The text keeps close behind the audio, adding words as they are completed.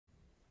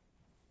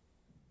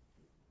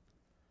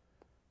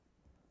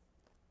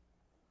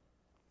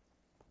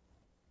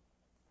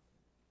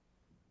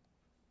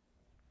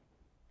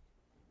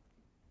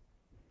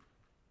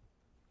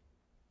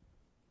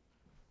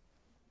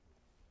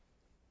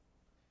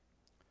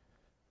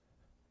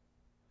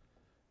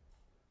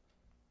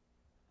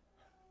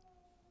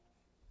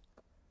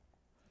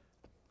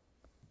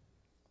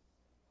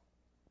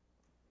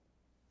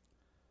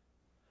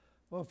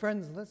Well,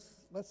 friends,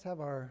 let's have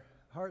our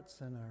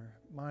hearts and our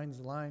minds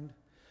aligned,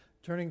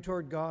 turning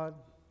toward God.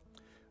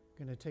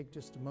 We're going to take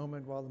just a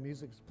moment while the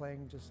music's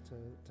playing just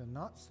to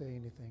not say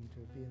anything, to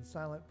be in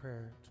silent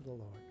prayer to the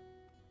Lord.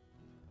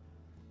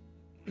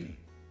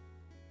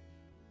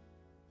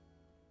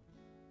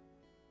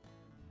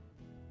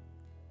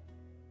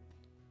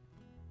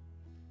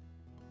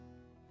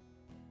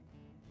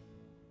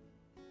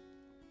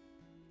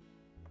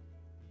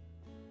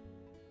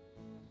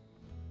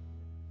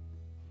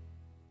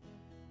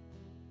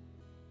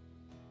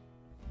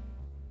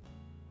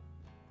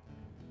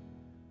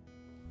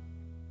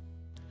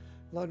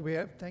 Lord, we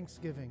have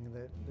thanksgiving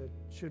that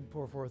should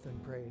pour forth in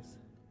praise.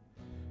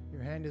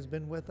 Your hand has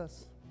been with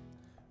us.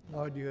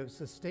 Lord, you have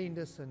sustained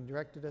us and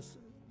directed us,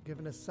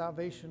 given us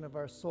salvation of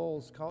our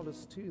souls, called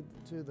us to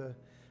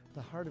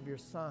the heart of your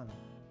Son.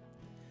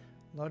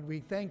 Lord, we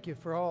thank you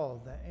for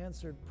all the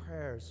answered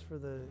prayers, for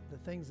the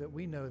things that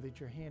we know that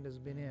your hand has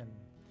been in.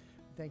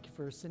 Thank you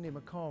for Cindy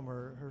McComb,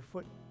 her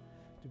foot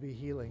to be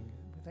healing.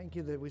 Thank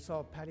you that we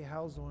saw Patty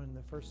Housel in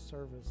the first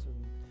service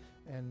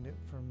and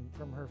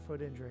from her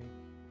foot injury.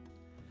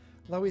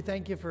 Lord, we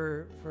thank you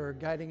for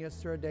guiding us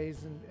through our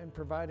days and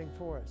providing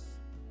for us.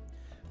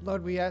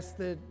 Lord, we ask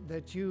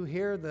that you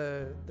hear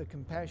the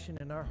compassion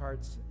in our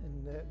hearts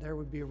and that there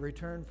would be a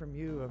return from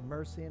you of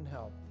mercy and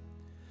help.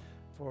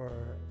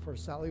 For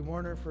Sally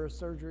Warner for a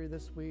surgery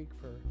this week,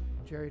 for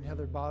Jerry and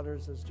Heather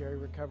Bodders as Jerry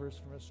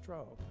recovers from a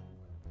stroke.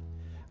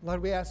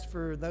 Lord, we ask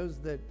for those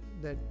that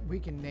we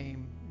can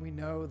name. We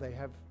know they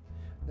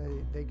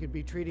could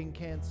be treating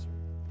cancer.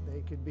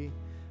 They could be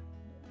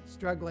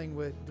struggling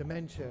with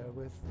dementia,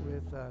 with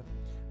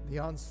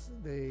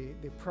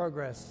the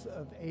progress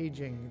of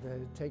aging,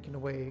 taking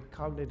away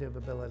cognitive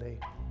ability.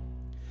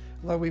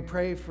 Lord, we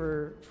pray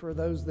for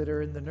those that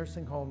are in the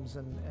nursing homes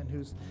and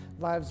whose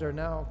lives are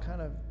now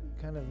kind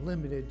of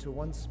limited to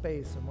one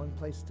space and one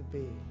place to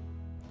be.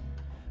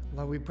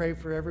 Lord, we pray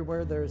for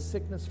everywhere there is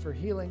sickness, for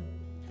healing.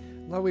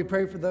 Lord, we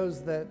pray for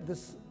those that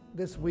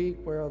this week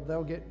where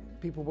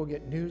people will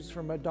get news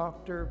from a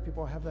doctor,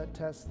 people have that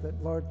test,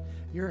 that, Lord,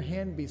 your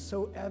hand be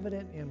so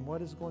evident in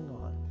what is going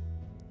on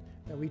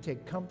that we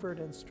take comfort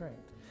and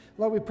strength.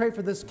 Lord, we pray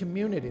for this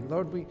community.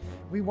 Lord,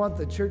 we want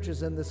the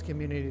churches in this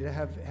community to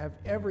have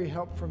every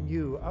help from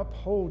you.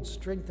 Uphold,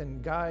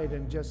 strengthen, guide,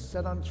 and just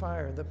set on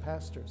fire the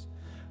pastors,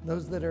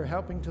 those that are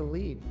helping to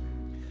lead.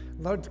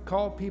 Lord, to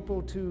call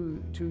people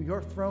to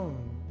your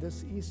throne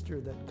this Easter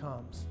that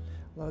comes.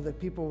 Lord, that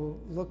people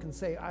look and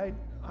say, I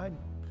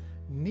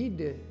need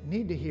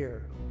to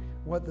hear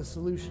what the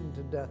solution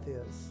to death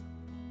is.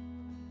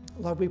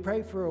 Lord, we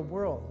pray for a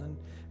world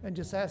and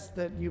just ask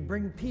that you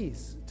bring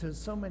peace to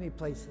so many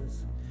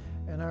places.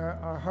 And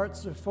our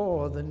hearts are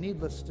full of the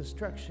needless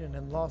destruction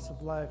and loss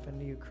of life in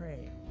the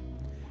Ukraine.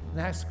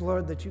 And ask,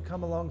 Lord, that you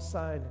come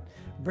alongside and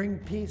bring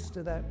peace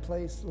to that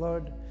place.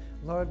 Lord,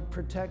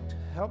 protect,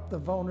 help the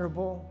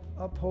vulnerable,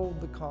 uphold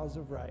the cause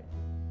of right.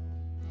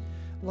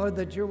 Lord,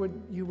 that you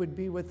would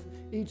be with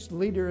each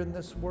leader in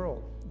this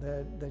world,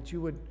 that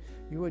you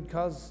would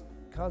cause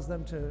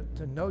them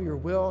to know your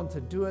will and to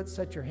do it,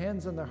 set your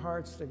hands on their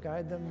hearts to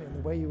guide them in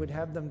the way you would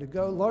have them to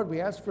go. Lord,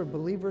 we ask for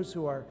believers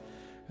who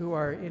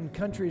are in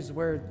countries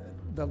where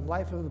the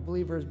life of the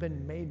believer has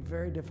been made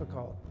very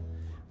difficult,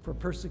 for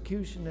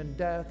persecution and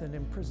death and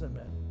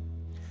imprisonment.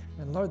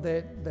 And Lord,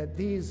 that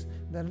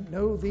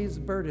know these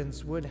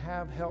burdens would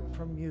have help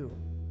from you.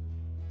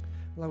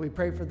 Lord, we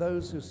pray for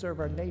those who serve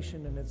our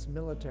nation and its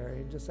military,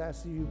 and just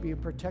ask that you be a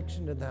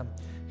protection to them.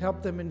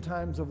 Help them in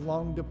times of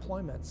long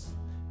deployments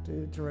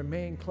to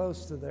remain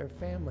close to their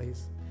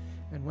families.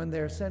 And when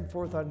they're sent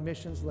forth on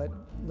missions,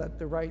 let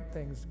the right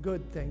things,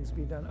 good things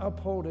be done.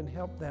 Uphold and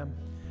help them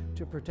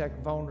to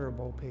protect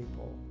vulnerable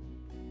people.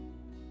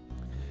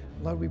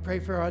 Lord, we pray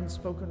for our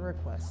unspoken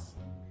requests.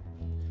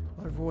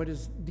 Lord, for what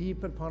is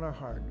deep upon our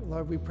heart.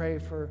 Lord, we pray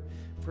for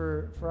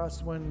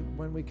us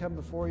when we come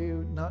before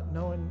you, not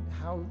knowing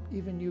how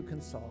even you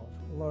can solve.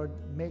 Lord,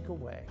 make a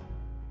way.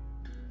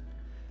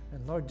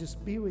 And Lord,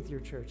 just be with your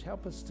church.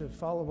 Help us to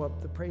follow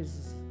up the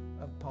praises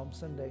of Palm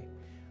Sunday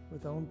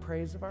with own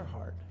praise of our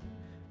heart.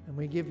 And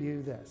we give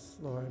you this,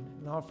 Lord,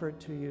 and offer it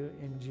to you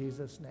in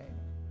Jesus' name.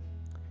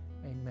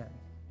 Amen.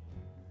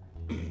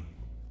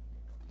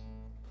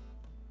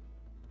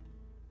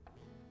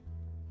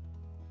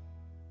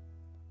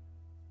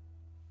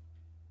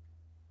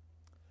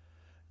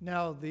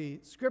 Now,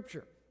 the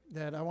scripture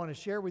that I want to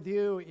share with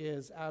you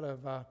is out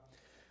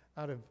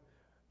of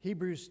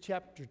Hebrews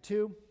chapter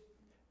 2,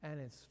 and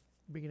it's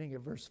beginning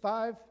at verse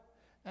 5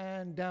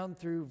 and down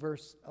through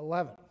verse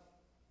 11,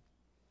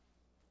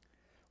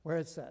 where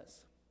it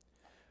says,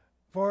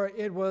 "For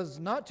it was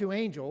not to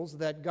angels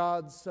that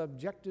God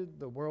subjected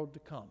the world to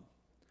come,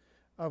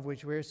 of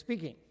which we are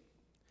speaking.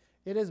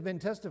 It has been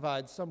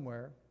testified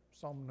somewhere,"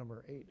 Psalm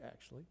number 8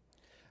 actually,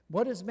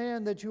 "What is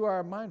man that you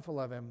are mindful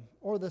of him,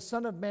 or the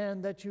son of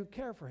man that you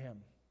care for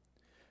him?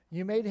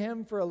 You made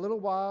him for a little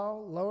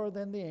while lower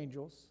than the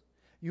angels.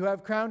 You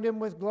have crowned him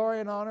with glory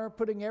and honor,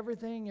 putting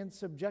everything in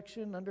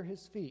subjection under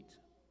his feet.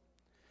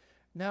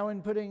 Now,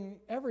 in putting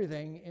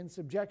everything in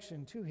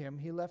subjection to him,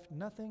 he left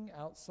nothing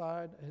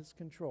outside his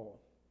control.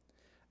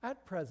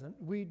 At present,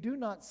 we do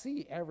not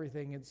see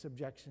everything in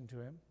subjection to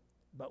him,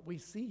 but we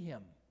see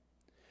him,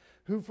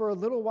 who for a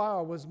little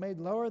while was made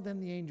lower than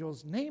the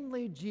angels,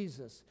 namely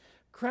Jesus,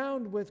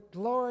 crowned with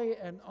glory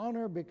and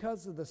honor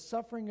because of the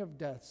suffering of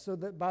death, so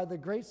that by the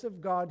grace of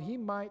God he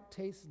might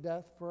taste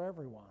death for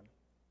everyone.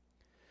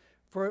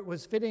 For it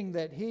was fitting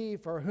that he,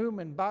 for whom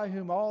and by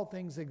whom all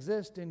things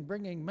exist, in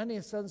bringing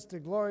many sons to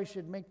glory,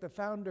 should make the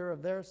founder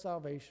of their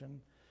salvation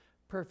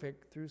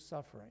perfect through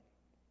suffering.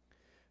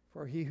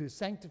 For he who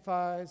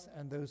sanctifies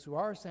and those who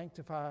are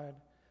sanctified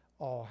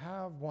all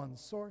have one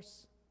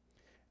source.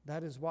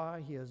 That is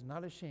why he is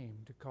not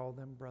ashamed to call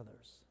them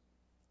brothers.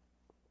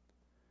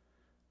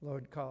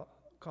 Lord,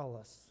 call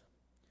us,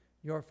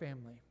 your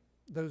family,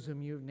 those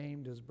whom you have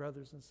named as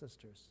brothers and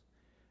sisters,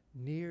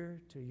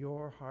 near to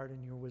your heart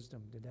and your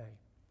wisdom today.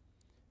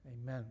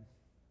 Amen.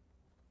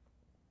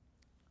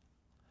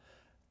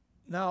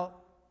 Now,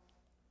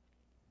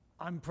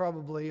 I'm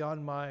probably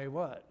on my,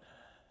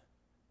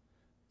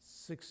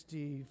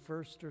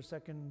 61st or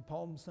second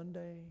Palm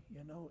Sunday,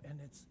 and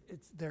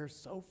they're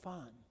so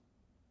fun.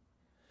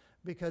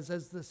 Because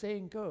as the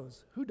saying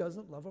goes, who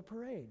doesn't love a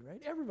parade,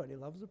 right? Everybody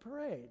loves a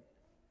parade.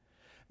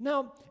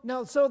 Now,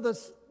 so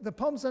the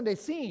Palm Sunday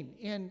scene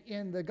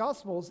in the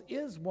Gospels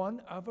is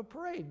one of a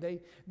parade.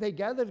 They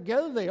gather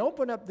together, they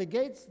open up the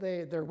gates,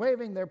 they're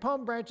waving their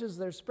palm branches,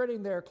 they're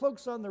spreading their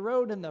cloaks on the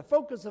road, and the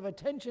focus of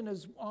attention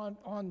is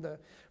on the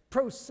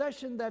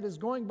procession that is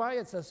going by.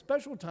 It's a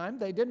special time.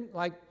 They didn't,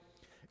 like,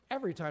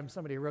 every time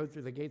somebody rode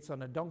through the gates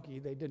on a donkey,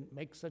 they didn't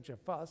make such a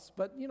fuss.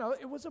 But,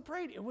 it was a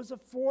parade. It was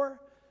for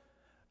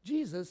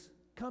Jesus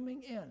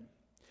coming in.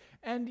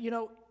 And,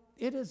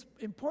 it is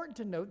important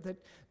to note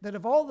that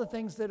of all the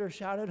things that are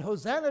shouted,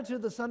 Hosanna to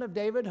the Son of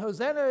David,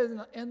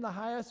 Hosanna in the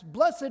highest,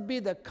 blessed be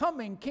the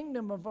coming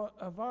kingdom of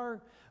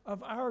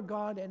our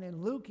God. And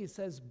in Luke he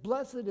says,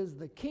 blessed is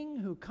the King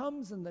who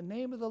comes in the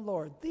name of the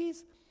Lord.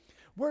 These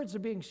words are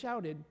being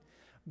shouted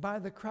by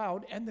the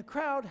crowd, and the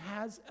crowd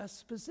has a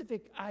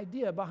specific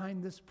idea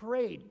behind this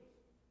parade.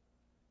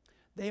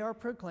 They are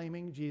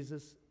proclaiming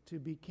Jesus to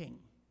be king.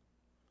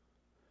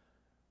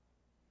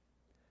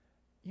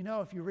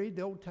 If you read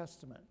the Old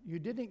Testament, you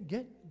didn't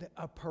get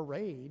a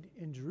parade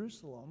in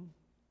Jerusalem,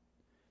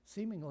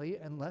 seemingly,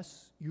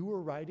 unless you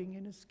were riding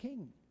in as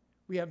king.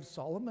 We have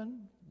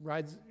Solomon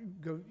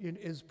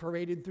is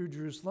paraded through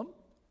Jerusalem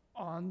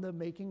on the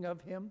making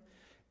of him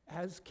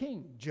as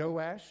king.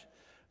 Joash,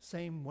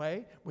 same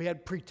way. We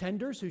had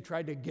pretenders who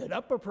tried to get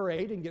up a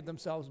parade and get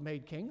themselves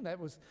made king.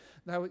 That's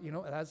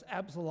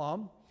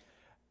Absalom.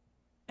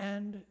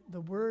 And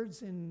the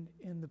words in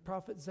the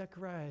prophet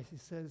Zechariah, he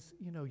says,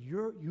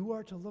 you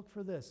are to look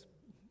for this.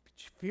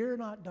 Fear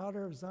not,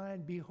 daughter of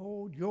Zion.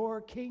 Behold,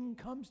 your king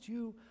comes to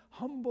you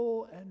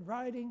humble and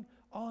riding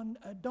on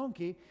a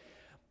donkey.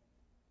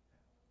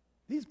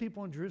 These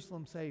people in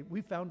Jerusalem say,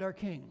 we found our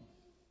king.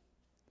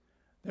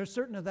 They're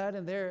certain of that,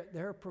 and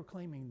they're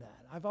proclaiming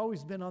that. I've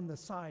always been on the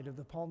side of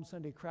the Palm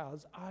Sunday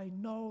crowds. I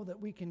know that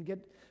we can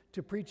get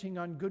to preaching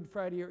on Good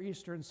Friday or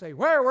Easter and say,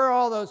 where were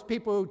all those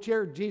people who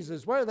cheered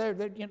Jesus? Where are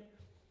they?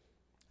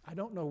 I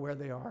don't know where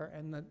they are,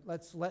 and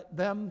let's let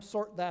them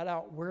sort that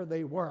out where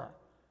they were.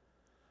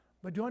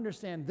 But to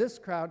understand, this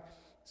crowd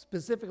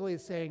specifically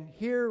is saying,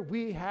 here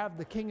we have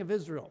the King of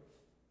Israel.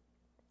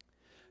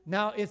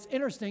 Now, it's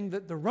interesting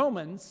that the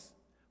Romans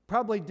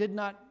probably did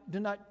not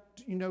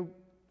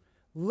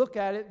look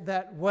at it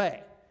that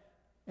way.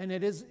 And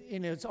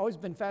it's always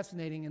been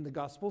fascinating in the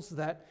Gospels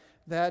that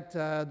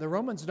the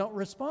Romans don't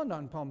respond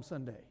on Palm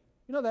Sunday.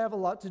 They have a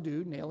lot to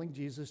do, nailing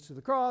Jesus to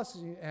the cross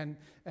and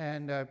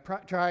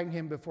trying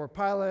him before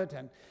Pilate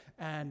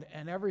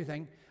and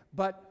everything.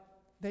 But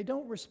they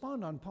don't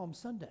respond on Palm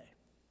Sunday.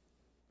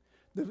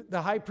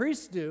 The high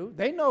priests do.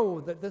 They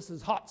know that this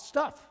is hot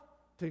stuff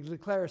to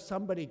declare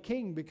somebody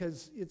king,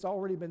 because it's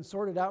already been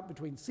sorted out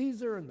between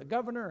Caesar and the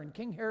governor and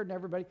King Herod and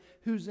everybody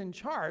who's in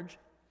charge.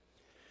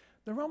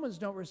 The Romans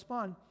don't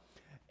respond.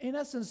 In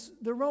essence,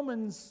 the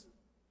Romans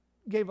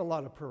gave a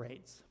lot of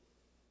parades.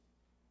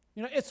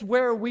 It's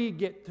where we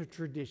get the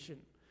tradition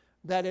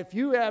that if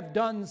you have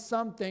done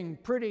something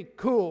pretty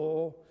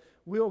cool,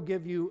 we'll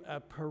give you a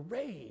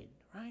parade,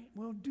 right?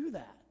 We'll do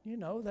that.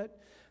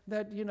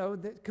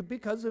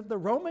 Because of the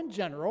Roman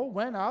general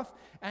went off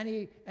and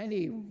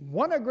he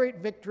won a great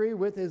victory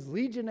with his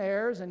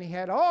legionnaires, and he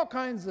had all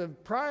kinds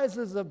of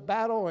prizes of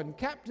battle and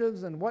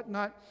captives and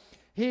whatnot.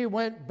 He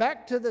went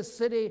back to the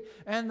city,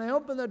 and they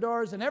opened the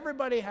doors, and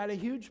everybody had a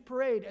huge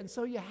parade. And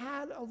so you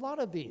had a lot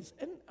of these.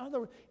 In other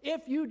words,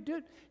 if you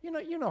did, you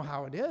know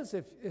how it is.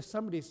 If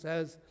somebody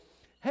says,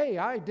 "Hey,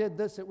 I did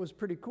this; it was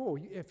pretty cool."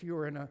 If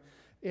you're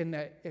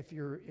if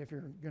you're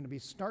going to be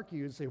snarky,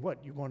 you'd say,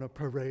 "What? You want a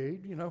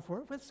parade?" For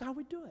it. That's how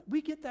we do it. We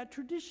get that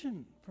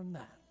tradition from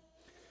that.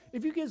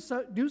 If you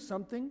do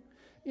something,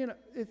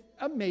 it's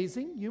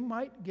amazing, you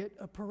might get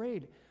a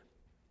parade.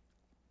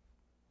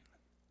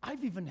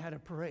 I've even had a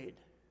parade.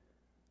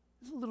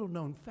 It's a little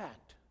known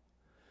fact.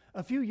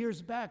 A few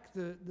years back,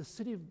 the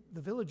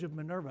village of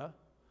Minerva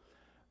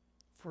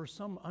for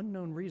some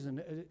unknown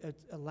reason,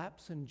 a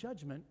lapse in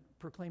judgment,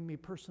 proclaimed me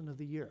Person of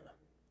the Year.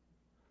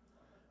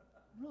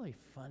 Really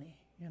funny,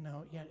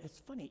 Yeah, it's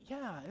funny.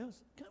 Yeah, it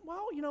was,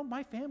 well,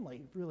 my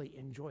family really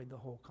enjoyed the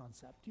whole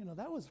concept.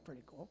 That was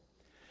pretty cool.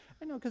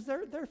 I know, because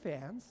they're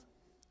fans.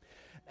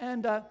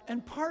 And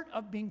part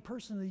of being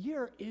Person of the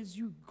Year is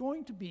you're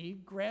going to be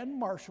Grand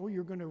Marshal.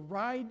 You're going to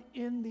ride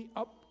in the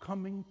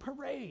upcoming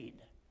parade.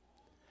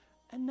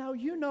 And now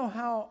you know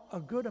how a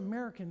good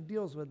American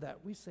deals with that.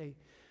 We say,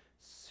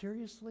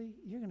 seriously,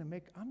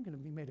 I'm going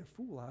to be made a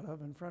fool out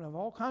of in front of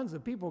all kinds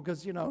of people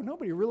because,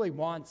 nobody really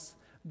wants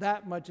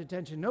that much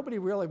attention. Nobody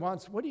really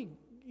wants,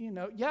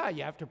 yeah,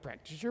 you have to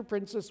practice your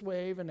princess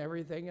wave and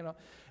everything,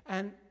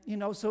 And,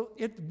 so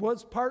it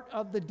was part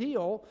of the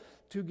deal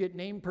to get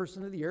named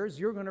Person of the Year is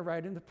you're going to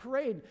ride in the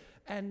parade.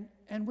 And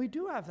we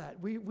do have that.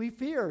 We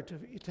fear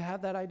to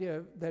have that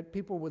idea that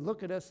people would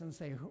look at us and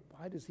say,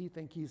 why does he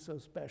think he's so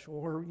special?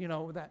 Or,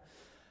 that.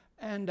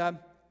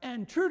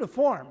 And true to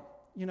form,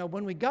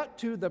 when we got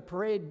to the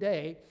parade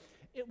day,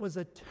 it was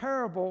a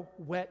terrible,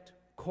 wet,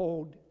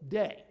 cold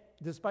day.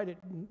 Despite it,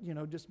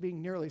 just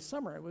being nearly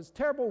summer. It was a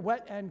terrible,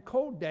 wet, and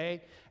cold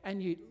day,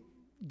 and you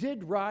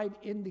did ride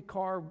in the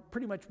car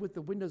pretty much with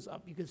the windows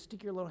up. You could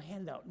stick your little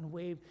hand out and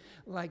wave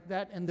like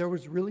that, and there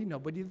was really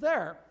nobody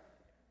there.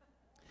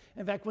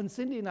 In fact, when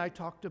Cindy and I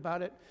talked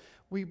about it,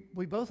 we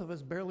both of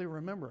us barely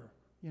remember,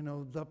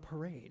 the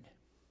parade.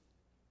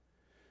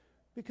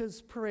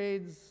 Because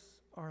parades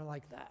are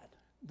like that.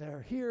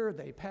 They're here,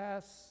 they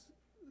pass,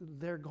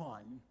 they're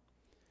gone.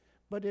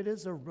 But it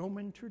is a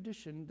Roman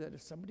tradition that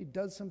if somebody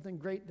does something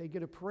great, they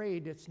get a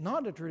parade. It's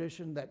not a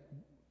tradition that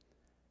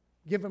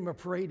give him a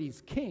parade,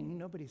 he's king.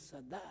 Nobody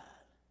said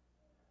that.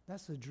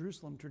 That's the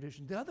Jerusalem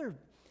tradition. The other,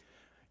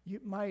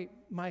 my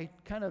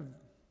kind of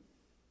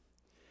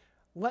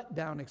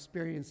letdown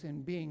experience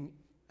in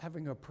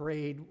having a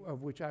parade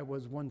of which I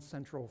was one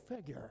central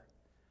figure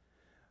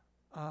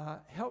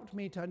helped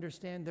me to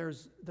understand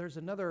there's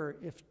another,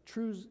 if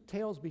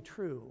tales be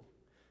true,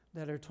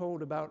 that are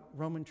told about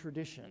Roman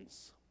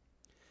traditions.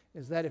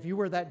 Is that if you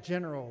were that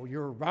general,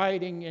 you're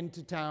riding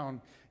into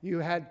town, you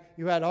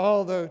had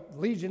all the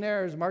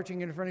legionnaires marching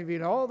in front of you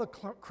and all the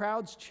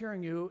crowds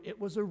cheering you, it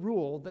was a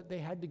rule that they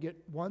had to get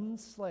one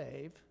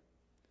slave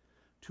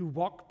to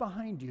walk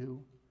behind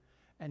you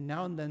and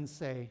now and then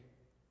say,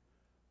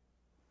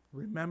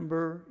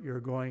 remember, you're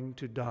going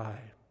to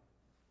die.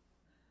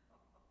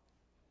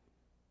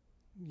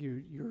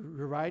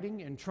 You're riding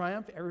in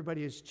triumph.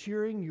 Everybody is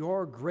cheering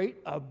your great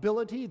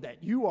ability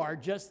that you are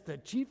just the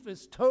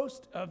chiefest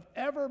toast of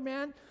ever,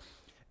 man.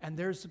 And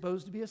there's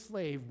supposed to be a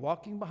slave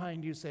walking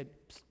behind you said,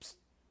 psst, psst,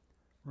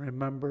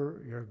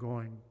 remember, you're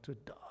going to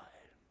die.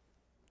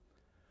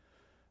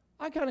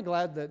 I'm kind of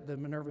glad that the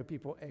Minerva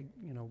people,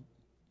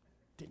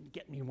 didn't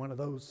get me one of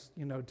those,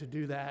 to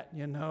do that.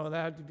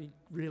 That would be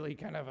really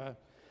kind of a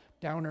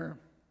downer.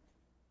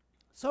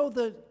 So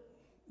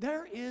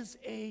there is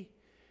a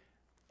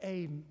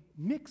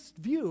mixed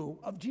view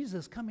of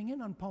Jesus coming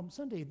in on Palm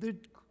Sunday.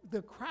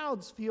 The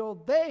crowds feel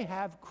they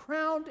have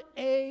crowned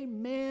a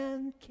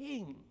man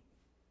king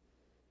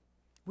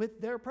with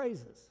their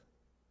praises.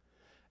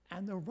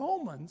 And the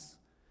Romans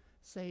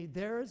say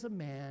there is a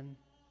man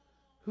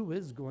who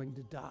is going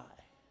to die.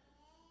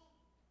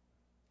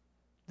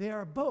 They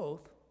are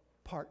both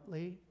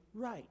partly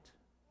right.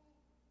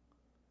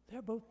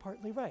 They're both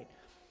partly right.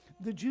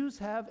 The Jews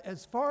have,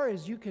 as far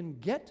as you can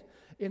get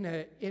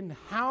in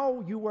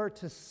how you were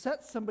to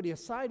set somebody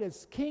aside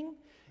as king,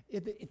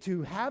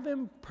 to have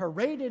him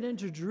paraded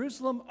into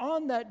Jerusalem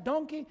on that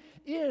donkey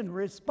in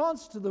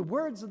response to the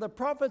words of the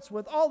prophets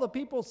with all the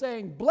people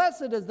saying,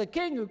 blessed is the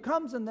king who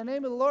comes in the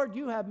name of the Lord.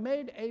 You have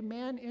made a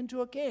man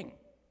into a king.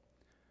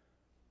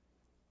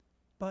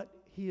 But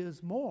he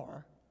is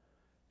more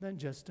than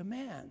just a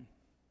man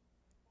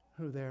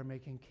who they are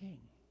making king.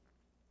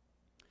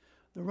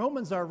 The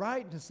Romans are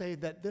right to say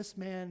that this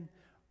man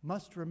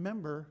must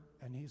remember,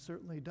 and he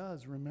certainly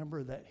does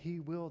remember, that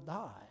he will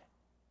die.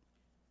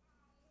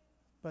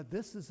 But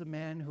this is a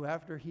man who,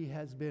 after he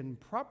has been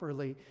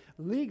properly,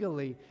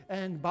 legally,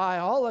 and by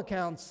all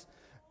accounts,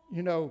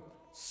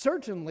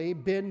 certainly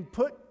been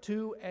put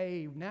to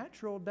a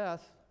natural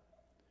death,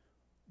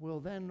 will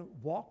then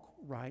walk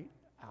right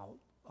out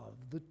of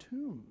the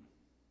tomb.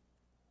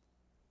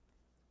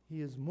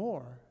 He is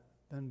more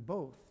than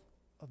both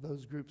of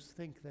those groups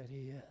think that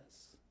he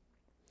is.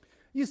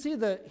 You see,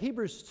 the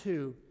Hebrews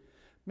 2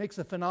 makes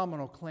a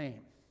phenomenal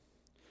claim.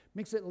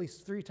 Makes it at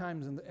least 3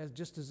 times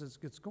just as it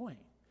gets going.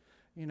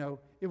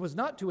 It was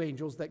not to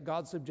angels that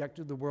God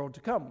subjected the world to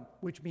come,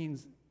 which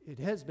means it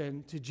has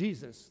been to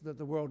Jesus that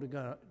the world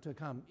to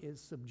come is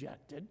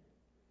subjected.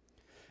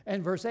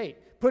 And verse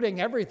 8,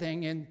 putting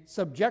everything in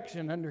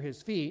subjection under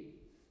his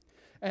feet,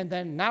 and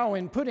then now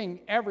in putting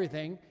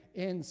everything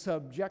in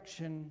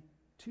subjection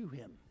to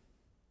him.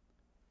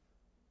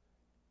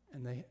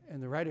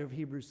 And the writer of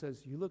Hebrews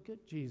says, you look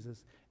at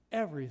Jesus,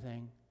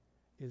 everything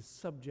is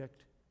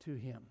subject to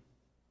him.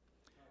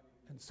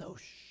 And so,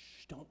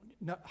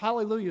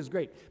 hallelujah is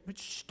great,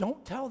 but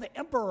don't tell the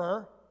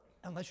emperor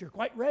unless you're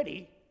quite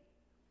ready,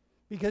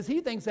 because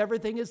he thinks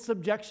everything is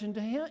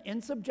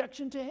in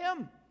subjection to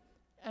him.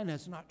 And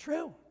it's not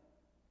true.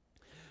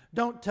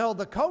 Don't tell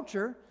the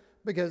culture,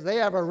 because they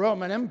have a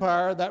Roman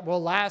Empire that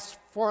will last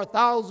for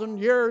 1,000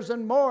 years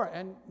and more.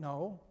 And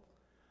no,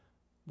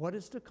 what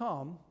is to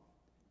come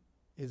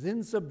is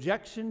in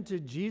subjection to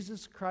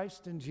Jesus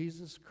Christ and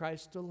Jesus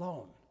Christ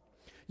alone.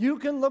 You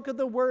can look at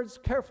the words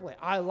carefully.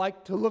 I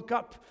like to look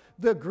up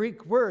the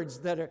Greek words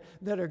that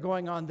are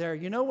going on there.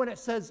 You know when it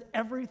says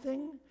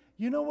everything,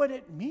 you know what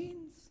it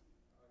means?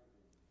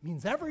 It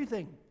means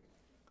everything.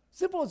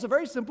 Simple, it's a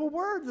very simple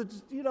word.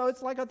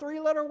 It's like a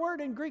 3-letter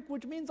word in Greek,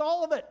 which means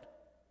all of it.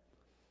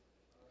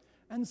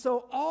 And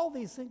so all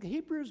these things,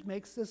 Hebrews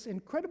makes this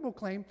incredible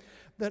claim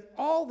that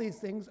all these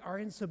things are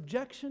in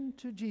subjection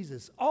to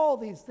Jesus. All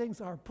these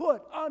things are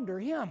put under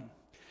him.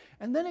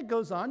 And then it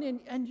goes on,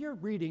 and you're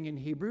reading in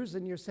Hebrews,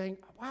 and you're saying,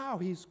 wow,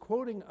 he's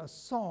quoting a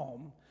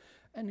psalm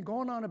and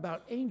going on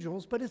about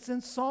angels, but it's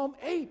in Psalm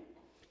 8.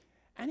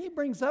 And he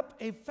brings up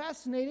a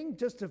fascinating,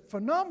 just a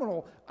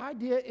phenomenal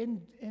idea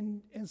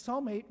in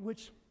Psalm 8,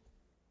 which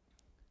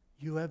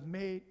you have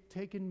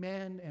taken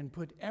man and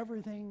put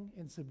everything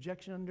in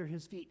subjection under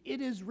his feet. It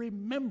is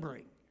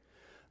remembering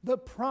the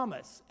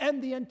promise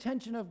and the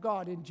intention of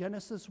God in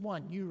Genesis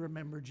 1. You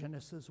remember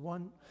Genesis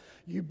 1.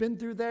 You've been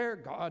through there.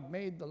 God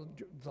made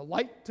the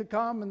light to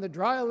come and the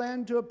dry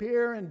land to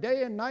appear, and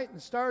day and night and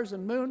stars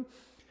and moon,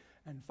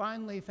 and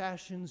finally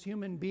fashions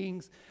human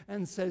beings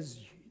and says,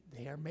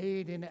 they are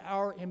made in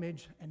our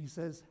image, and he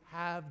says,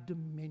 have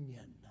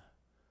dominion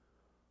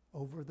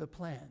over the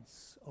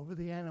plants, over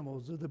the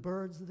animals, over the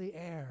birds of the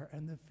air,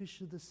 and the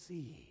fish of the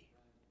sea.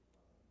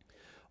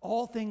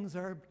 All things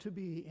are to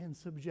be in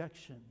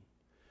subjection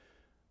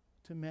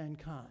to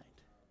mankind.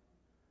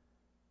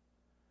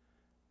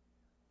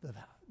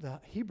 The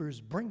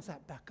Hebrews brings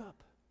that back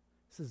up.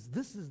 It says,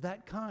 this is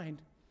that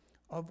kind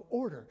of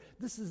order.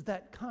 This is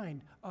that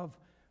kind of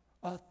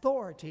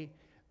authority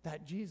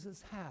that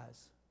Jesus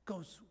has.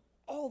 Goes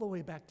all the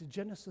way back to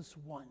Genesis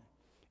 1.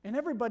 And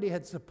everybody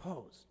had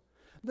supposed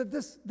that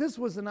this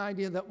was an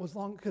idea that was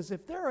long, because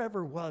if there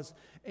ever was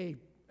a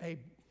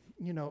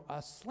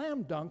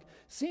slam dunk,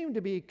 seemed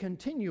to be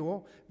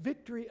continual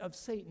victory of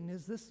Satan,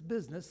 is this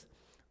business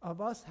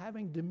of us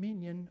having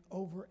dominion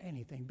over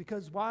anything.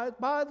 Because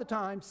by the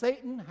time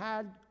Satan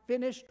had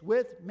finished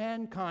with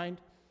mankind,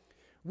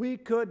 we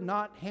could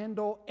not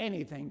handle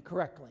anything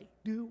correctly.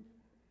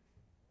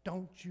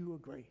 Don't you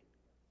agree?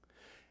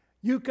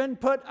 You can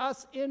put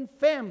us in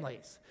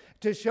families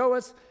to show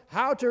us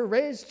how to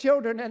raise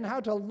children and how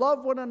to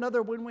love one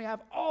another when we have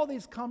all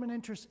these common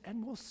interests,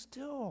 and we'll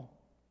still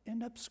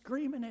end up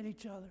screaming at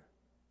each other.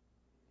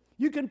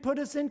 You can put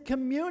us in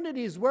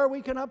communities where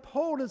we can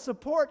uphold and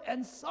support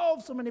and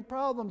solve so many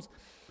problems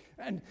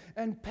and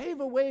pave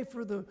a way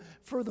for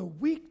the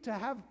weak to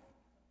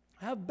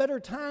have better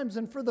times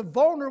and for the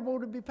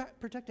vulnerable to be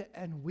protected.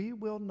 And we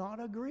will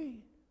not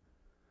agree,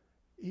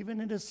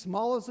 even in as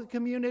small as a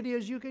community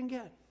as you can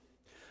get.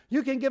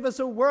 You can give us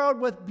a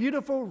world with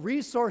beautiful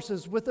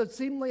resources, with a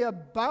seemingly a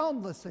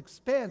boundless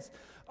expanse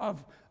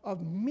of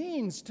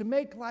means to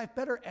make life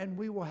better, and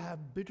we will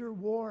have bitter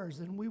wars,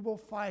 and we will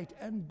fight,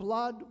 and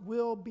blood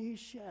will be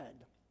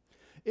shed.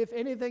 If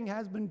anything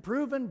has been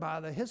proven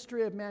by the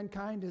history of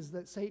mankind, is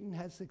that Satan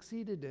has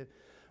succeeded to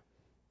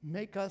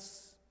make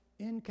us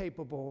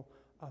incapable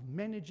of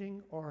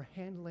managing or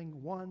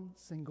handling one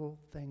single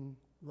thing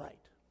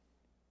right.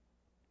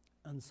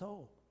 And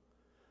so,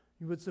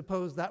 you would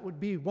suppose that would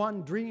be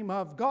one dream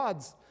of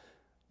God's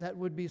that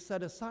would be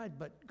set aside,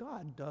 but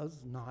God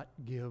does not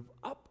give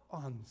up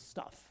on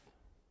stuff.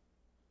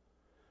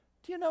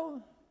 Do you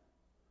know,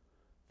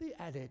 the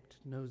addict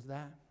knows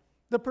that.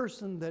 The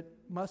person that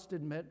must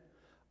admit,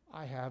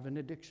 I have an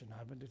addiction. I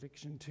have an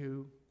addiction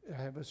to,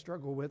 I have a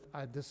struggle with,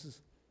 this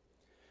is,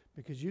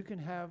 because you can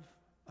have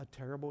a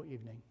terrible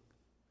evening.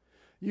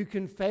 You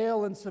can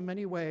fail in so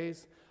many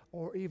ways,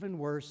 or even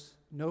worse,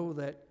 know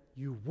that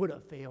you would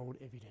have failed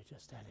if you'd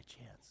just had a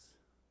chance.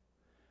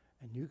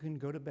 And you can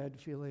go to bed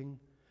feeling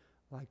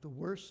like the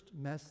worst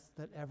mess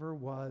that ever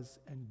was,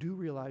 and do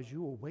realize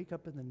you will wake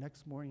up in the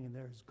next morning and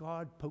there's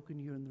God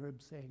poking you in the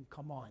ribs saying,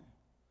 come on,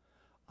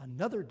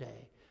 another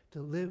day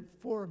to live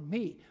for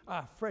me,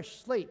 a fresh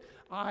slate.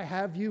 I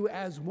have you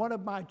as one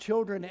of my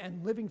children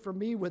and living for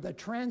me with a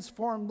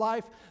transformed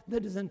life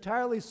that is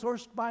entirely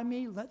sourced by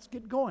me. Let's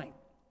get going.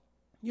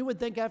 You would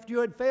think after you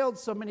had failed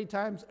so many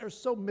times or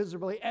so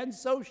miserably and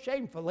so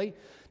shamefully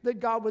that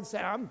God would say,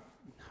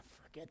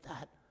 forget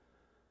that.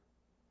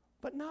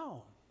 But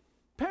no,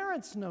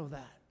 parents know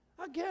that.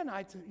 Again,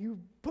 you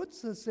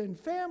puts us in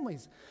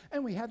families,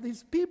 and we have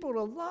these people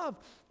to love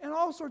and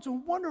all sorts of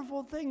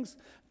wonderful things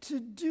to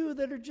do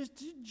that are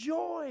just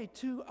joy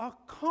to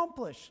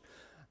accomplish.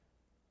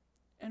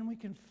 And we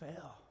can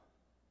fail.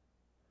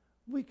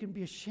 We can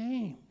be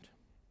ashamed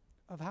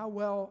of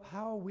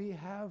how we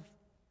have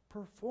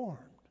performed.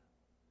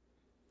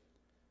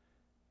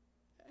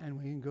 And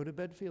we can go to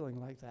bed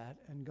feeling like that,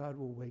 and God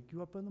will wake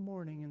you up in the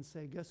morning and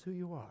say, guess who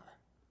you are?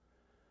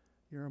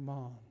 You're a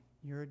mom.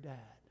 You're a dad.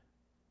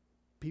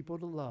 People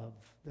to love.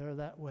 They're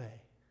that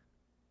way.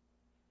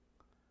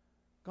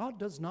 God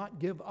does not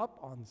give up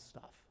on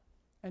stuff.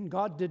 And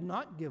God did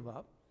not give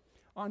up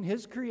on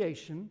his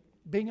creation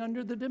being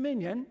under the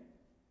dominion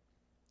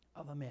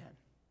of a man.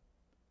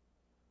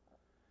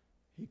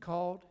 He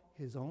called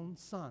his own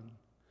son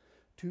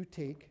to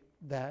take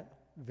that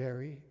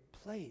very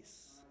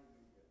place.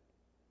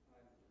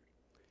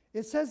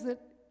 It says that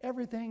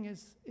everything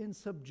is in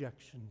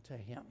subjection to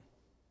him.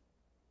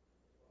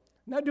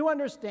 Now, do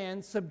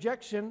understand,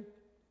 subjection,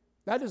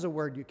 that is a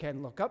word you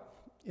can look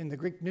up in the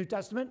Greek New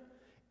Testament.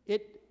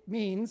 It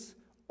means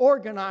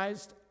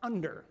organized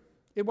under.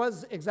 It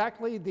was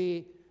exactly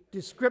the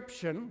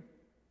description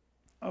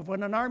of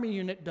what an army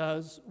unit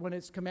does when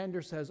its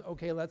commander says,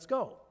 okay, let's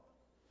go.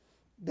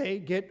 They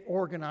get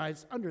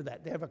organized under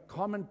that. They have a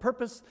common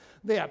purpose.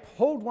 They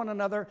uphold one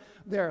another.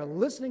 They're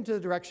listening to the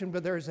direction,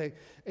 but there's a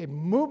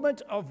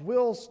movement of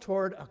wills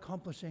toward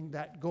accomplishing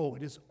that goal.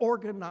 It is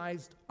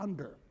organized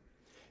under.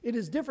 It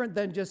is different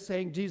than just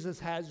saying Jesus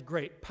has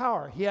great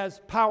power. He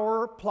has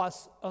power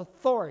plus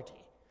authority.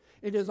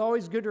 It is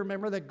always good to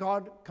remember that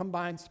God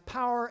combines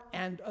power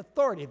and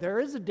authority. There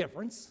is a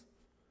difference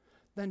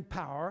from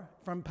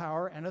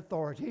power and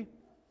authority.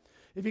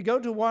 If you go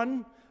to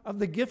one of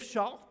the gift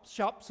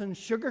shops in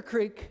Sugar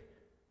Creek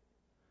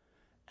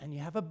and you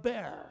have a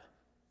bear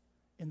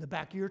in the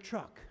back of your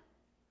truck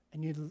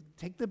and you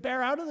take the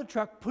bear out of the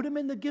truck, put him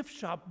in the gift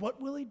shop, what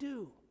will he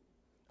do?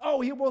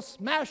 Oh, he will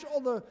smash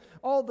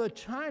all the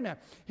china.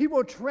 He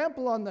will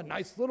trample on the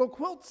nice little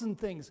quilts and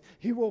things.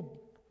 He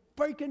will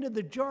break into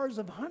the jars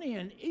of honey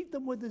and eat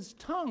them with his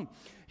tongue.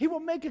 He will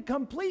make a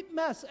complete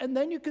mess. And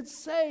then you could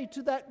say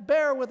to that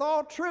bear with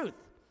all truth,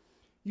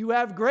 you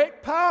have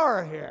great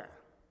power here,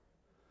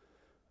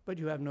 but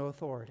you have no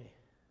authority.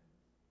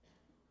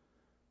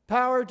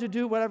 Power to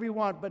do whatever you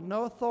want, but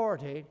no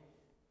authority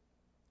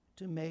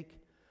to make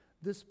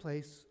this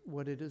place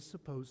what it is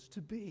supposed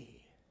to be.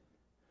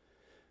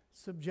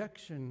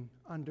 Subjection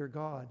under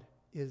God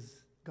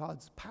is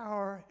God's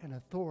power and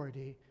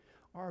authority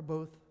are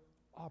both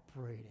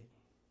operating.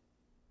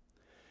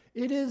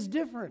 It is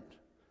different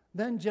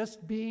than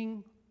just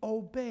being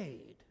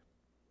obeyed.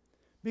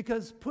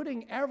 Because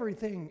putting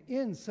everything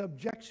in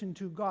subjection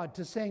to God,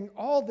 to saying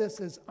all this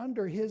is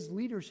under his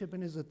leadership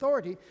and his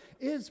authority,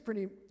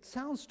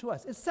 sounds to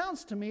us. It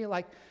sounds to me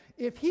like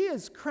if he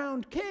is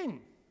crowned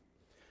king,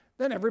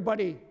 then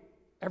everybody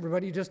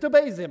just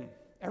obeys him.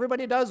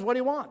 Everybody does what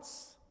he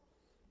wants.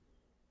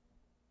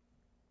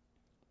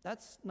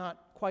 That's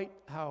not quite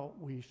how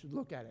we should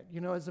look at it.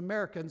 You know, as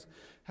Americans,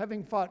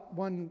 having fought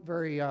one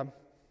very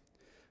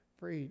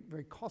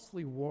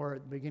costly war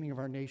at the beginning of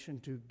our nation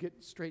to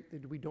get straight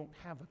that we don't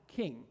have a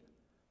king,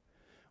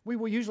 we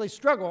will usually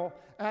struggle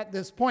at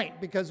this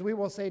point because we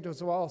will say to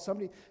us, well,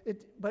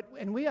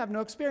 and we have no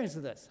experience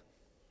of this.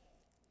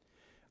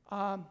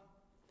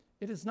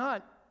 It is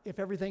not if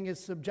everything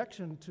is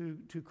subjection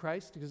to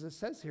Christ, because it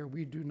says here,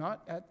 we do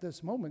not at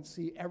this moment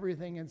see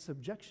everything in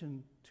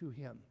subjection to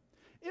him.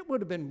 It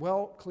would have been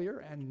well clear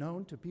and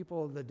known to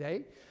people of the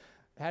day,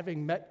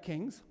 having met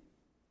kings.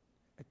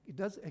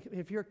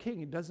 If you're a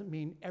king, it doesn't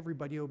mean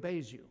everybody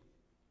obeys you.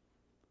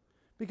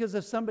 Because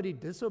if somebody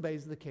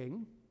disobeys the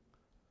king,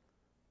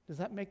 does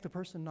that make the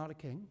person not a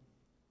king?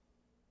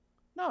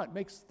 No, it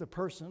makes the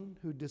person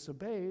who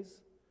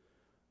disobeys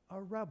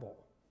a rebel.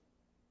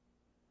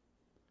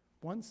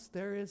 Once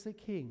there is a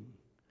king,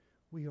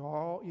 we are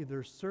all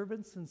either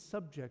servants and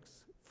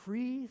subjects,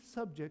 free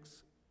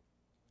subjects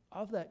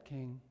of that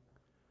king,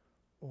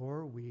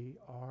 or we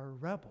are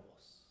rebels.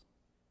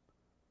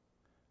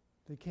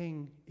 The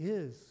king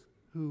is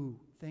who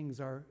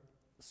things are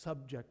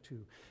subject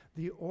to,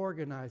 the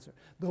organizer,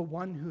 the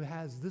one who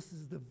has, this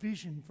is the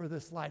vision for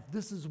this life.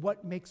 This is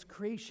what makes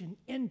creation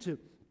into,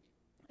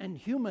 and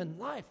human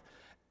life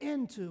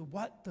into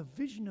what the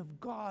vision of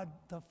God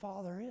the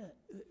Father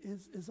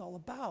is all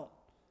about.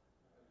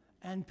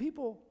 And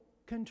people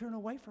can turn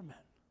away from it.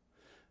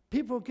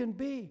 People can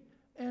be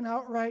in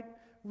outright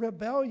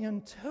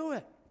rebellion to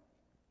it.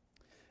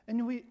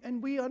 And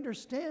we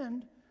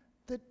understand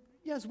that,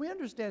 yes, we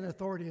understand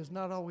authority is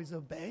not always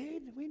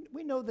obeyed.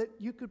 We know that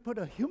you could put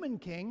a human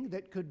king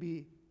that could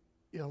be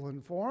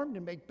ill-informed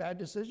and make bad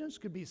decisions,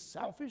 could be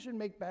selfish and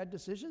make bad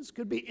decisions,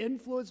 could be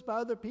influenced by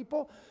other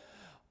people.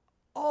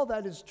 All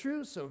that is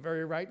true, so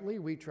very rightly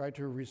we try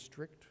to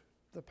restrict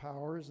the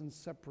powers and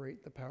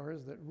separate the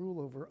powers that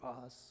rule over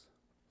us.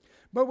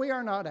 But we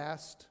are not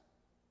asked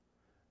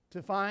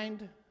to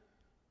find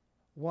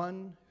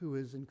one who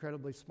is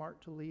incredibly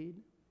smart to lead.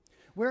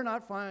 We're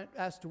not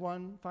asked to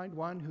find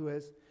one who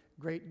has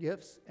great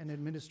gifts and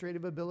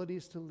administrative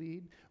abilities to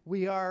lead.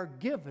 We are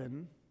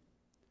given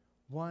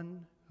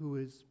one who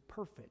is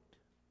perfect,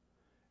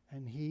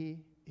 and he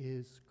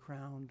is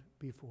crowned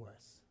before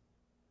us.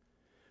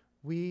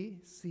 We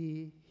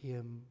see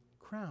him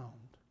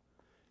crowned,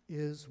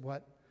 is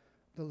what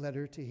the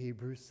letter to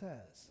Hebrews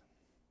says.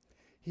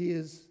 He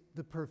is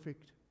the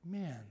perfect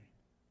man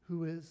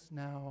who is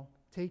now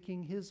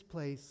taking his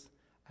place,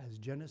 as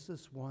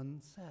Genesis 1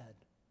 said,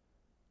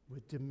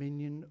 with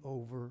dominion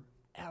over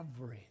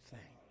everything.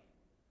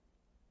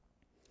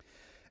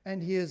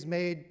 And he is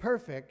made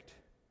perfect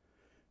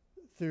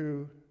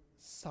through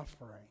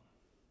suffering.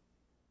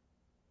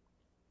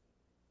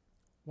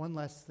 One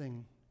last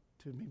thing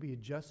to maybe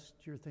adjust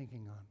your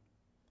thinking on.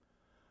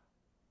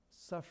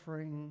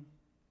 Suffering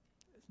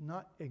is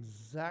not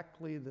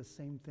exactly the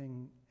same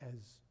thing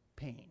as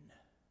pain,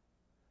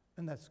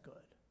 and that's good.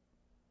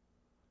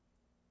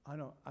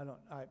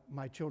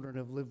 My children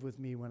have lived with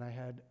me when I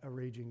had a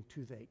raging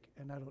toothache,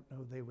 and I don't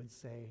know they would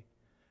say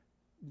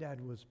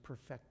Dad was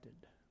perfected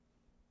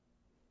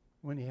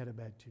when he had a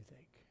bad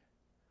toothache.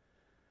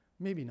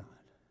 Maybe not.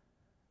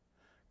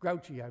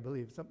 Grouchy, I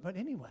believe. But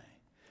anyway,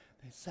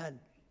 they said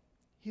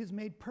he is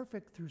made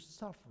perfect through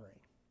suffering,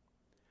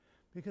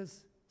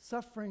 because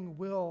suffering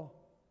will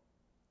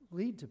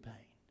lead to pain.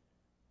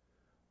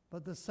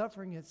 But the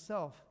suffering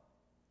itself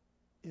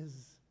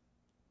is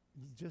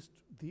just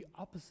the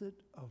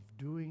opposite of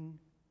doing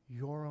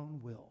your own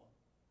will.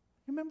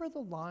 Remember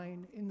the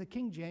line in the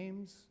King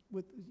James,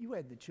 you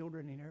had the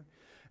children in here,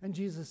 and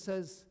Jesus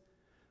says,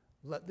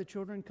 "Let the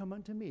children come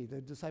unto me."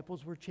 The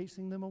disciples were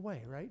chasing them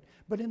away, right?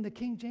 But in the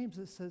King James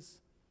it says,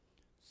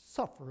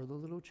 "Suffer the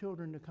little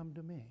children to come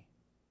to me."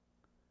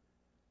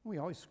 We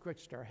always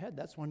scratched our head.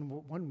 That's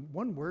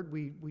one word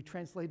we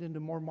translate into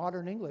more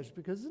modern English,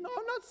 because no,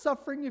 I'm not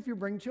suffering if you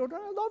bring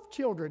children. I love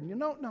children.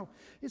 No.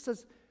 It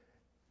says,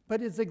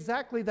 but it's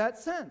exactly that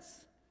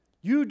sense.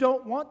 You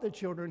don't want the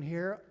children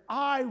here.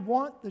 I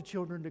want the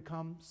children to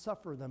come.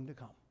 Suffer them to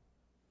come.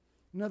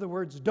 In other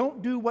words,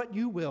 don't do what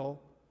you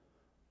will,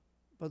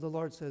 but the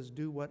Lord says,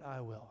 do what I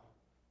will.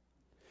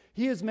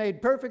 He is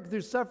made perfect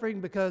through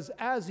suffering, because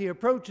as he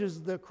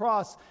approaches the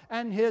cross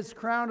and his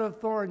crown of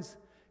thorns,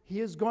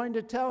 he is going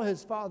to tell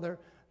his Father,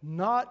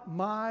 "Not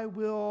my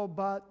will,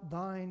 but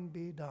thine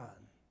be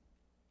done."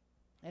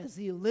 As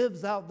he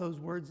lives out those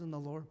words in the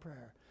Lord's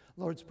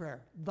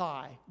Prayer,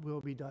 "Thy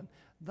will be done,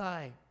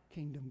 thy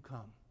kingdom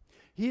come."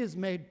 He is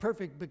made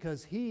perfect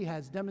because he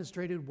has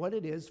demonstrated what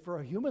it is for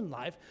a human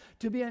life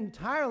to be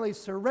entirely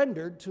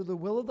surrendered to the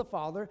will of the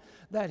Father,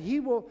 that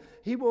he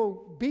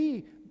will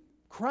be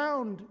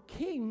crowned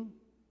king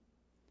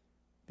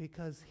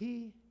because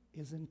he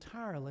is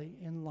entirely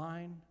in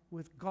line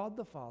with God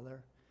the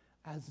Father,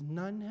 as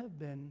none have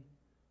been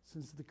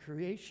since the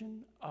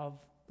creation of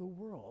the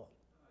world.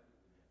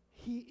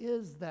 He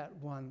is that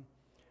one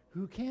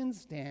who can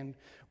stand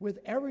with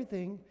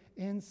everything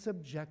in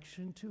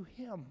subjection to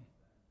him.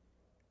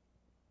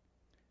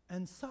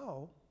 And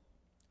so,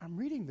 I'm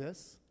reading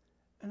this,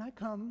 and I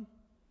come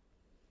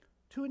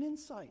to an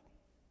insight.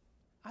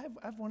 I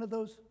have one of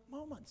those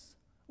moments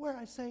where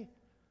I say,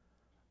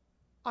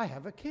 I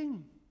have a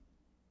king.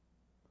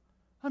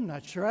 I'm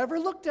not sure I ever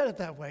looked at it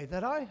that way,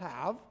 that I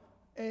have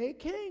a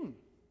king.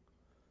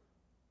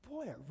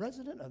 Boy, a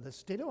resident of the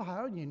state of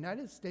Ohio in the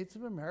United States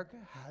of America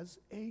has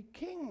a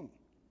king.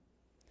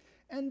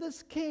 And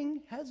this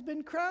king has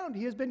been crowned.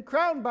 He has been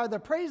crowned by the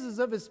praises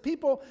of his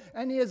people,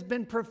 and he has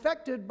been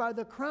perfected by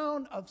the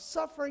crown of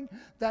suffering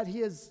that he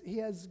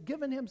has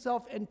given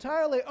himself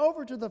entirely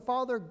over to the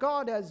Father.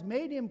 God has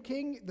made him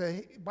king.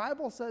 The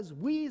Bible says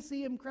we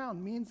see him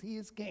crowned, means he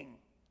is king.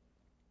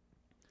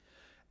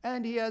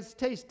 And he has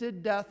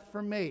tasted death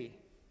for me.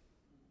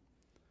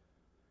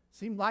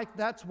 Seemed like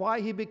that's why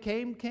he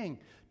became king,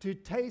 to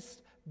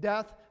taste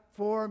death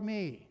for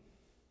me.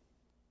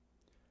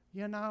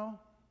 You know,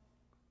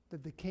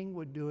 that the king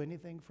would do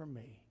anything for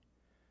me.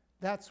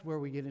 That's where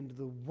we get into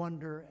the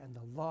wonder and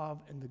the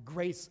love and the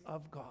grace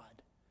of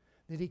God,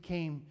 that he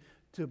came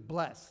to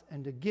bless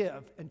and to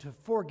give and to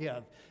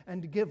forgive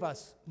and to give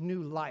us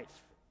new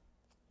life.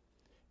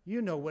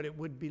 You know what it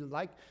would be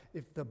like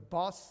if the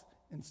boss,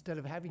 instead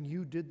of having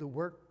you did the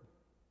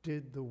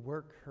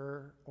work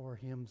her or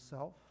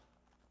himself.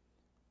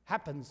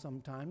 Happens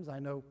sometimes. I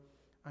know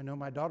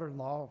my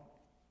daughter-in-law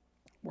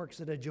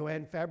works at a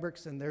Joanne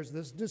Fabrics, and there's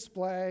this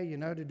display,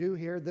 to do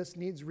here. This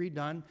needs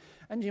redone.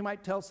 And you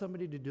might tell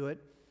somebody to do it.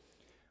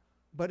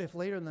 But if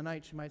later in the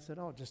night she might say,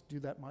 "Oh, just do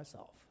that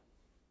myself.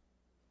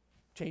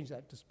 Change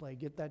that display,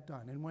 get that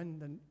done." And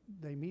when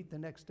they meet the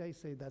next day,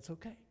 say, "That's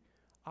okay.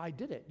 I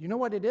did it." You know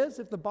what it is?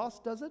 If the boss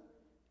does it,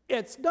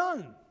 it's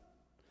done.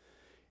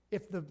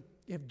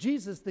 If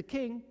Jesus the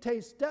King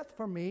tastes death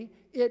for me,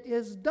 it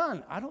is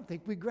done. I don't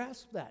think we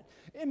grasp that.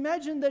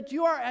 Imagine that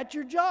you are at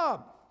your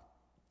job,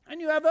 and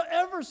you have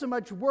ever so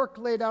much work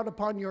laid out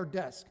upon your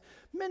desk.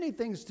 Many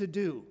things to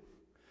do.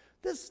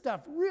 This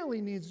stuff really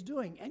needs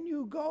doing. And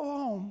you go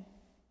home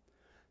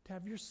to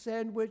have your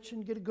sandwich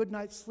and get a good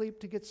night's sleep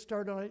to get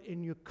started on it.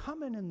 And you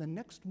come in the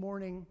next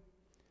morning,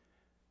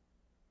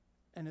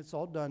 and it's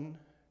all done.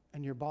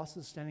 And your boss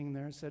is standing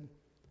there and said,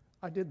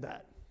 "I did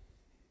that."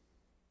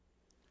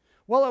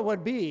 Well, it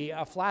would be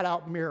a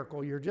flat-out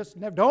miracle. You're just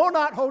do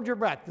not hold your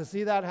breath to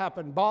see that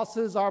happen.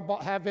 Bosses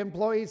have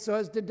employees so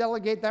as to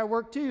delegate that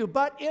work to you.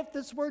 But if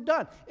this were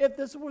done, if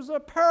this was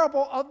a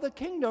parable of the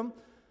kingdom,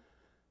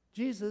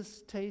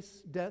 Jesus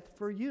tastes death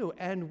for you.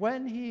 And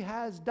when he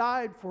has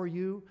died for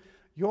you,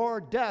 your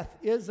death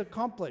is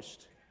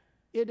accomplished.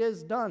 It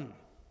is done.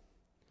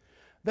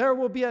 There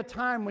will be a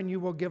time when you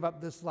will give up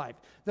this life.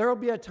 There will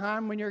be a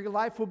time when your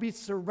life will be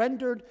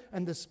surrendered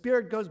and the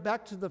Spirit goes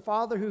back to the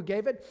Father who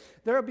gave it.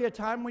 There will be a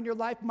time when your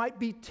life might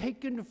be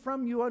taken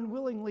from you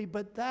unwillingly,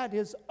 but that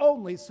is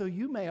only so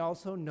you may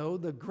also know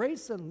the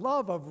grace and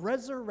love of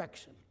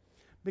resurrection,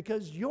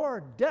 because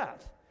your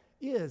death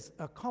is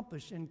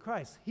accomplished in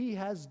Christ. He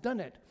has done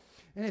it.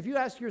 And if you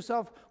ask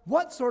yourself,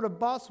 what sort of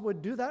boss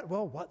would do that?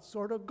 Well, what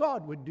sort of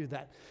God would do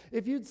that?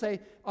 If you'd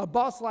say, a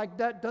boss like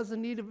that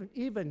doesn't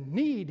even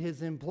need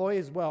his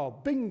employees, well,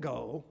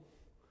 bingo.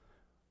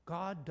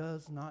 God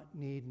does not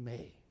need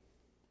me.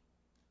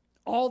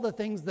 All the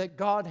things that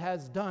God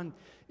has done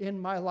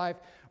in my life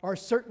are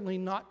certainly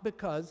not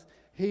because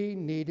he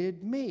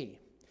needed me.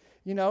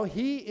 You know,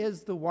 he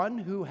is the one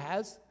who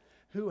has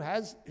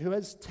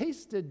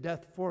tasted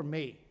death for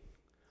me.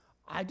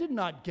 I did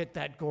not get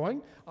that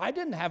going. I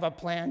didn't have a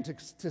plan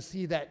to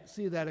see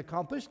that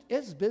accomplished.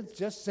 It's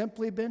just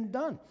simply been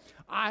done.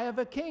 I have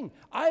a king.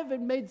 I have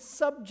been made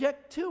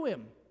subject to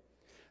him.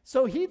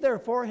 So he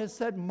therefore has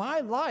said, my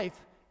life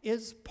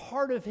is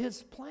part of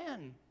his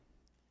plan.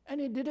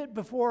 And he did it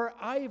before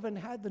I even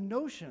had the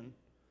notion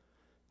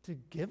to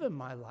give him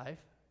my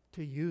life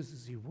to use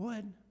as he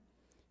would.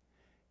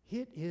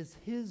 It is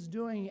his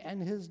doing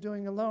and his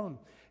doing alone.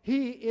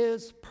 He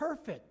is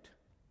perfect.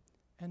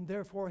 And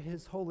therefore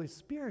his Holy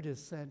Spirit is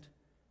sent,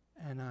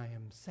 and I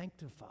am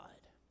sanctified.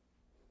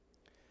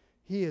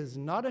 He is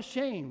not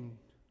ashamed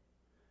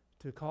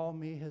to call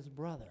me his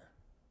brother,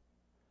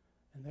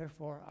 and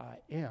therefore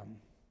I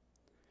am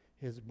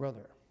his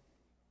brother.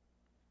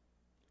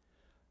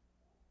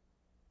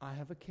 I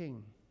have a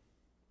king.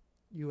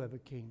 You have a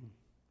king.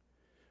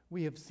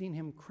 We have seen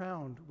him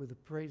crowned with the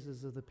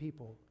praises of the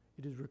people.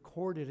 It is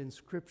recorded in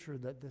Scripture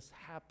that this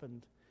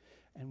happened.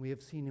 And we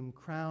have seen him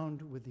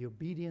crowned with the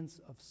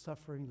obedience of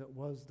suffering that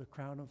was the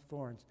crown of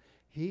thorns.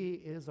 He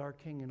is our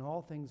king, and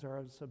all things are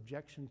in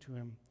subjection to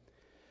him.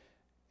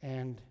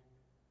 And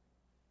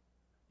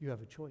you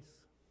have a choice.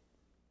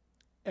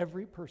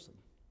 Every person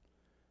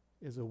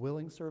is a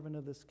willing servant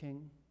of this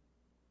king,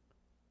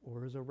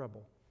 or is a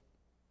rebel,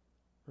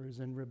 or is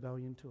in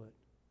rebellion to it.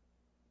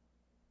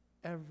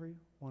 Every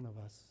one of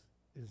us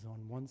is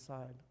on one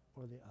side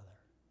or the other.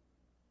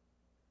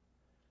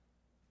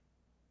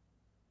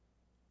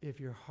 If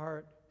your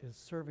heart is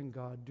serving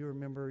God, do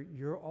remember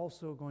you're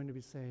also going to be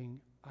saying,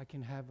 I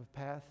can have a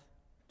path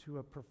to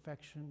a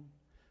perfection,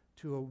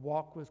 to a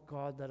walk with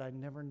God that I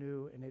never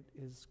knew, and it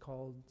is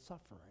called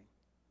suffering.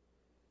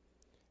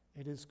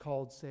 It is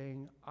called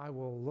saying, I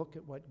will look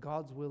at what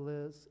God's will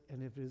is,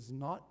 and if it is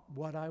not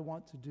what I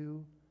want to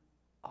do,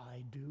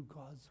 I do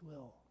God's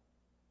will.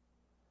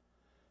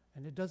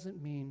 And it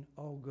doesn't mean,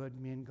 oh good,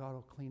 me and God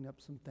will clean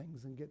up some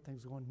things and get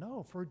things going.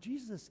 No, for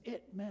Jesus,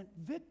 it meant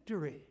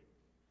victory.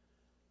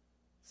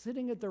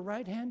 Sitting at the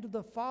right hand of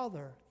the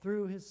Father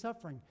through his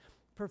suffering,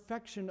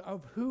 perfection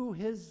of who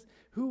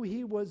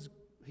he was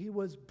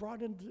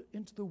brought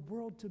into the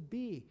world to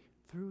be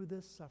through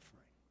this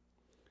suffering.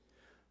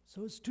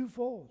 So it's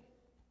twofold.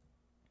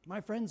 My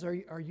friends,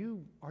 are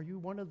you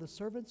one of the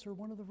servants or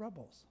one of the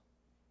rebels?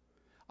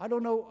 I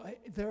don't know.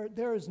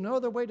 There is no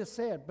other way to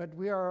say it, but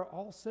we are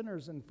all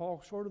sinners and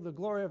fall short of the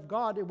glory of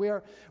God.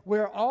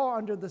 We're all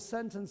under the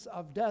sentence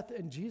of death,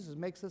 and Jesus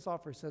makes this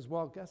offer. He says,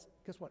 well, guess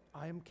what?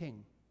 I am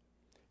king.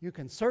 You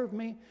can serve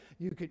me,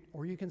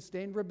 or you can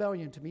stay in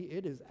rebellion to me.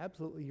 It is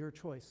absolutely your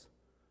choice.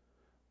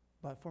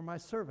 But for my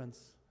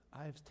servants,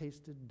 I have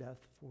tasted death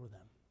for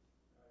them.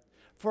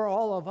 For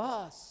all of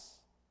us,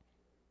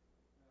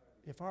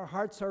 if our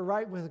hearts are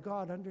right with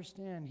God,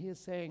 understand, he is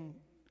saying,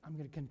 I'm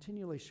going to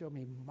continually show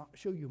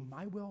you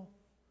my will,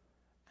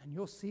 and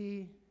you'll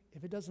see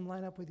if it doesn't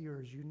line up with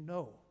yours, you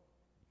know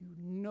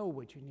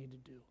what you need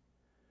to do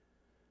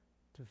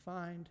to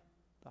find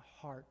the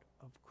heart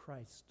of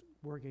Christ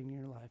working in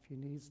your life. It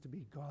needs to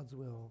be God's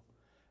will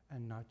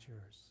and not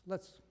yours.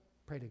 Let's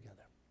pray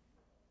together.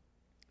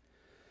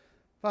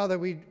 Father,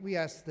 we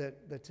ask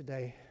that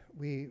today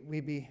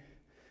we be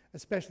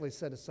especially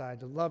set aside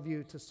to love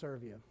you, to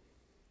serve you.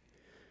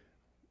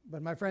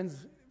 But my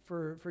friends,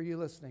 for you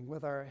listening,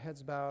 with our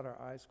heads bowed,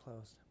 our eyes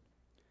closed,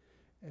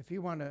 if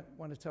you want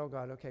to tell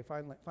God, okay,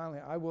 finally,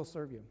 I will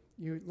serve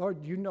you.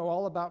 Lord, you know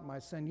all about my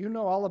sin. You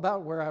know all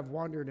about where I've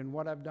wandered and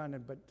what I've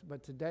done,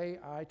 but today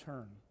I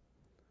turn.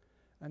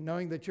 And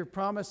knowing that your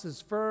promise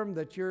is firm,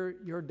 that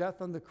your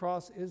death on the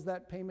cross is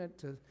that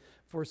payment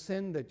for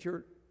sin, that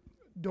your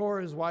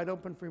door is wide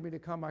open for me to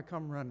come, I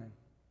come running.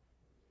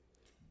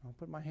 I'll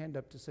put my hand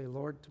up to say,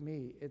 Lord, to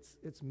me,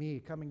 it's me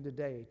coming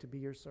today to be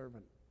your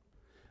servant.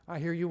 I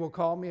hear you will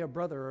call me a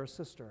brother or a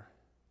sister.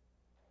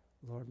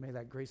 Lord, may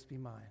that grace be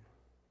mine.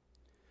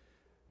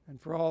 And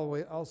for all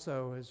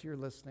also, as you're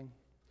listening,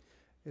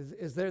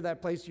 is there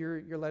that place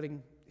you're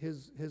letting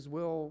his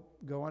will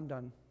go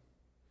undone?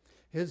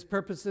 His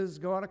purposes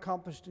go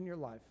unaccomplished in your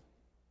life.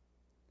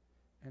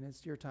 And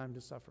it's your time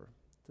to suffer,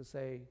 to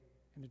say,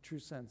 in a true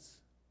sense,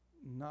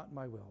 not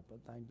my will,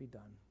 but thine be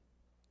done.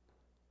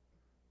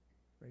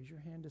 Raise your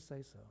hand to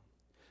say so.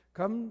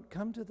 Come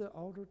to the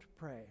altar to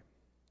pray.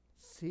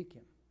 Seek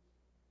him.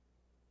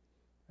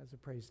 as the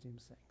praise team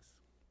sings.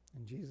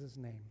 In Jesus'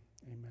 name,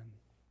 amen.